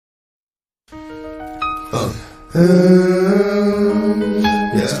Yeah,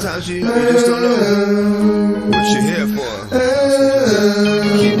 sometimes you just don't know what you're here for.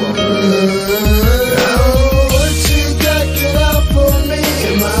 Keep walking. What you got get out for me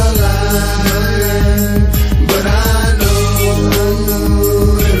in my life, but I know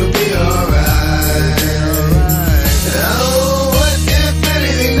it'll be alright. Oh, what if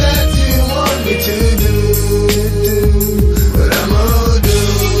anything that you want me to do, but I'm gonna do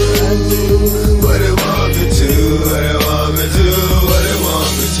what it want me to, what it want me to, what it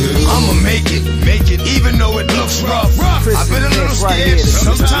want me to. I'ma make it, even though it looks rough. I've been a little scared,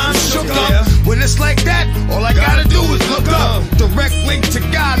 sometimes shook up. When it's like that, all I gotta do is look up. Direct link to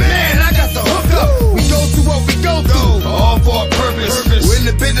God, man, I got the hook up. We go through what we go through, all for a purpose. We're in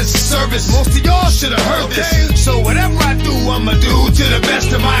the business of service, most of y'all should've heard this. So whatever I do, I'ma do to the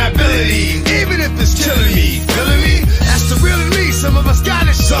best of my ability. Even if it's killing me, feeling me, that's the real in me. Some of us got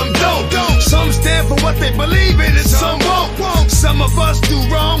it, some don't. Some stand for what they believe in and some won't. Some of us do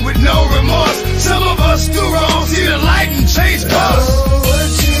wrong with no remorse. Some of us do wrong, see the light and change course. Oh,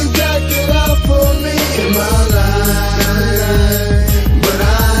 what you got get out for me in my life, but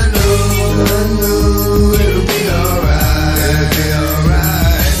I know it'll be alright.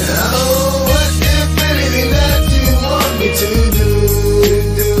 Oh, what if anything that you want me to do,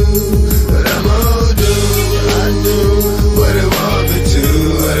 but I'm gonna do what it want me to,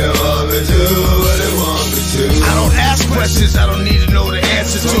 what it want me to, what it want me to. I don't ask questions I don't need to know the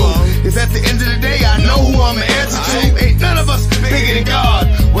answer to. If at the end of the day I know who I'ma answer to, ain't none of us bigger than God.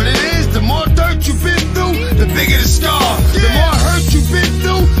 What it is, the more dirt you've been through, the bigger the scar. The more hurt you've been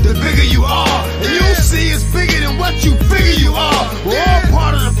through, the bigger you are. And you'll see it's bigger than what you figure you are. We're all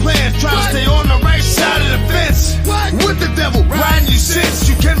part of the plan, try to stay on the right side of the fence. With the devil riding you since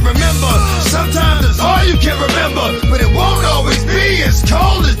you can remember. Sometimes it's all you can remember, but it won't always be as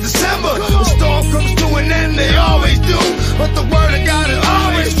cold as December. The storm comes to an end, they always do, but the word of God is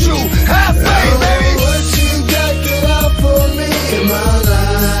always true. Have faith, baby. What you got get out for me in my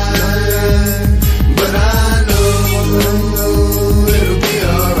life, but I know it'll be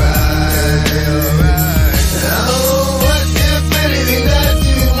alright. Oh, what if anything that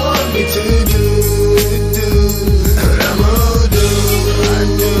you want me to do, but I'm gonna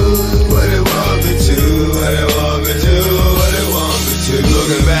do what it want me to, what it want me to, what it want me to.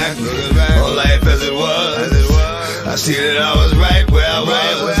 Looking back on life as it was, I see that I was right where I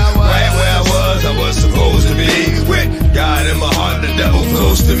was, I was supposed to be. With God in my heart, the devil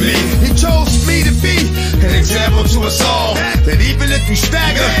close to me. He chose me to be an example to us all, that even if you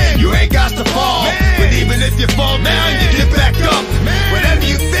stagger, you ain't got to fall. But even if you fall down, you get back up. Whatever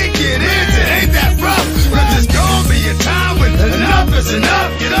you think it is, it ain't that rough. Cause there's gonna be a time when enough is enough.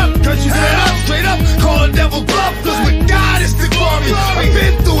 Get up, cause you get up, straight up, call the devil bluff. Cause with God is the glory. I've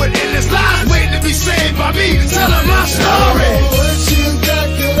been through it in this life, waiting to be saved by me, telling my story. What you got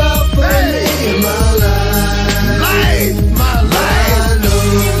get out for me in my life, My life,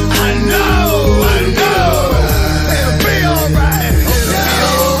 I know, it'll be alright.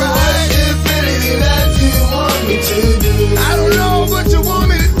 what if anything that you want me to do, I don't know what you want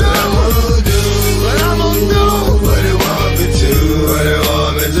me to do, but I'm gonna do what it want me to, what it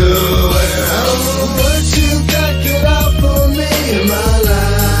want me to, what it want me to. What you got get out for me in my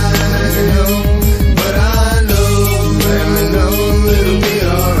life, but I know it'll be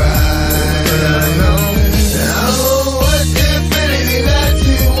alright. Oh, what if anything that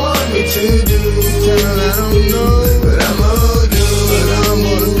you want me to do, I don't know, but I'm gonna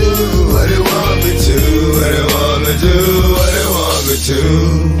do what it want me to, what it want me to, what it want me to.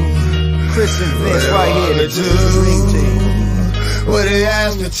 Chris and Vince right here, the Dream Team. What they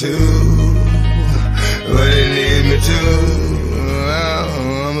ask me to, what they need me to,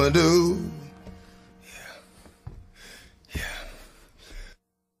 I'ma do.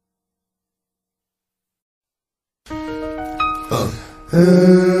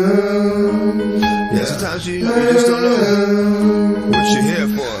 Yeah, sometimes you just don't know what you're here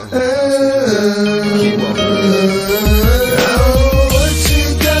for. Keep walking. What you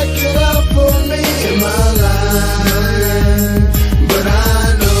got get out for me in my life, but I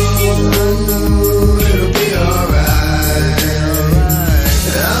know it'll be alright.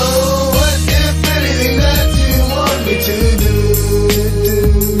 Oh, what if anything that you want me to do,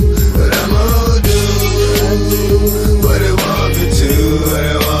 but I'm gonna do what it want me to, what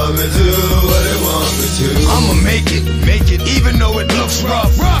it want me to, what it want me to. I'ma make it, even though it looks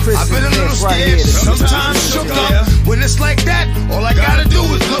rough. I've been a little scared, sometimes shook up. When it's like that, all I gotta do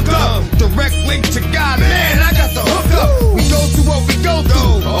is look up. Direct link to God, man, I got the hook up. We go through what we go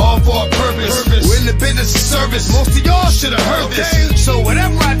through, all for a purpose. We're in the business of service, most of y'all should've heard this. So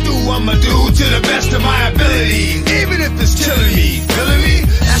whatever I do, I'ma do to the best of my ability.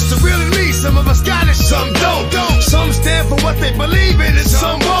 what they believe in, and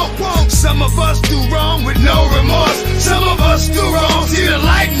some won't. Some of us do wrong with no remorse. Some of us do wrong, see the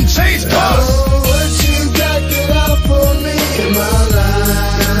light and change course. Oh, what you got get out for me in my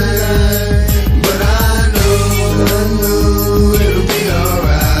life, but I know it'll be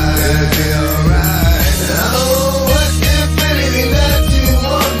alright. Oh, what if anything that you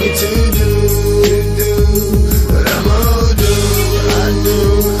want me to do, but I'm gonna do. I do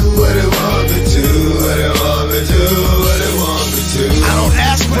what it want me to, what it want me to, what it want me to. I don't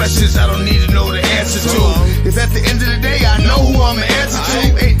ask questions I don't need to know the answer to. If at the end of the day I know who I'm an answer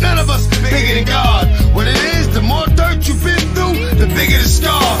to, ain't none of us bigger than God. What it is, the more dirt you've been through, the bigger the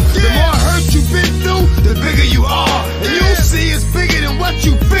scar. The more hurt you've been through, the bigger you are. And you'll see it's bigger than what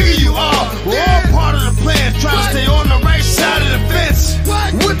you figure you are. We're all part of the plan, try to stay on the right side of the fence.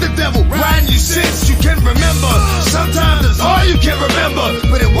 With the devil riding you since you can remember. Sometimes it's all you can remember,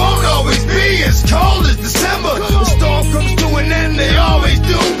 but it won't always be as cold as December. The storm comes to an end, they always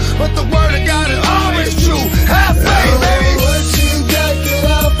do, but the word of God is always true. Have faith, baby. What you got get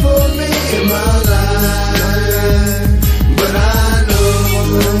out for me in my life, but I know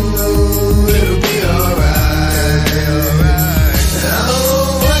it'll be alright.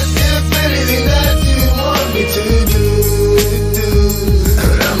 Oh, what if anything that you want me to do,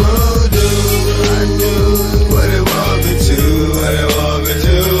 but I'm gonna do. I do what it want me to, what it want me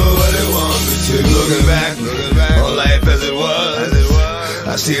to, what it want me to. Looking back on life as it was,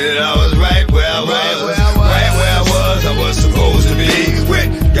 I see that I was right where I was, I was supposed to be. With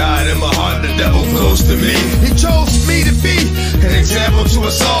God in my heart, the devil close to me. He chose me to be an example to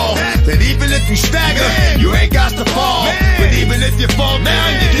us all, that even if you stagger, you ain't got to fall. But even if you fall down,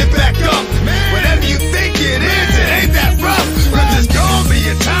 you get back up. Whatever you think it is, it ain't that rough. But there's gonna be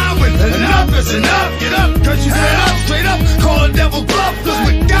a time when enough is enough. Get up, cause you get up, straight up, call the devil bluff. Cause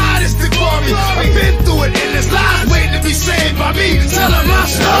with God is the glory. We've been through it in this life, waiting to be saved by me, telling my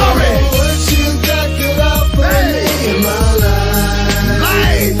story. Oh, what you got get out for me in my life,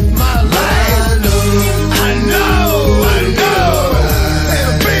 My life, I know,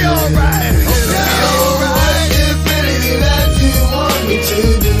 it'll be alright. what if anything that you want me to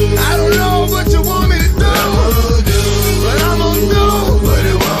do, I don't know what you want me to do, but I'm gonna do what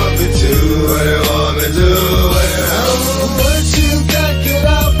it want me to, what it want me to, what it want me to. What you got get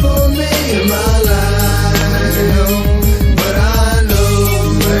out for me in my life, but I know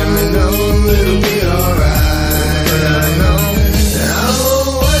it'll be alright.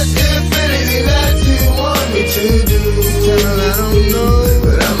 Oh, what if anything that you want me to do, I don't know,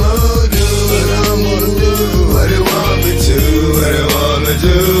 but I'm gonna do, what it want me to, what it want me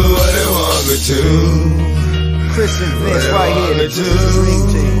to, what it want me to. Chris and Vince right here, the Dream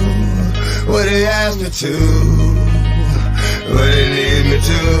Team. What they ask me to, what they need me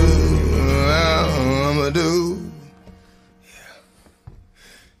to, I'ma do.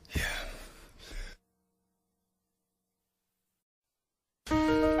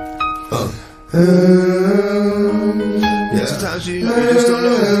 Yeah, sometimes you just don't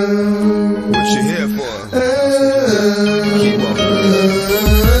know what you're here for. Keep on.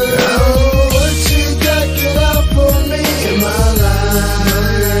 Oh, what you got get out for me in my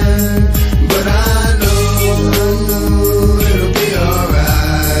life, but I know it'll be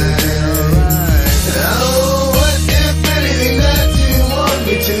alright. Oh, what if anything that you want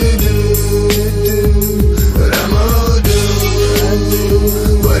me to do, but I'm gonna do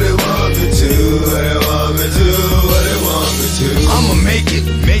what it want me to, what it want me to, what it want me to. I'ma make it,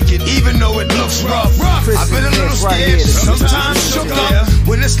 even though it looks rough. I've been a little scared, sometimes shook up.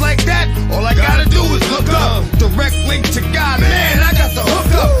 When it's like that, all I gotta do is look up. Direct link to God, man, I got the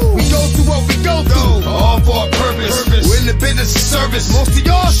hook up. We go through what we go through, all for a purpose. We're in the business of service, most of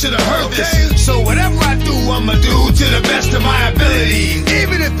y'all should have heard this. So whatever I do, I'ma do to the best of my ability.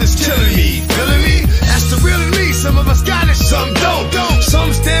 Even if it's killing me, feeling me, that's the real in me. Some of us got it, some don't.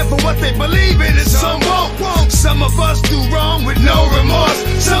 Some stand for what they believe in, and some won't. Some of us do wrong with no remorse.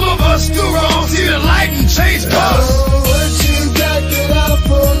 Some of us do wrong.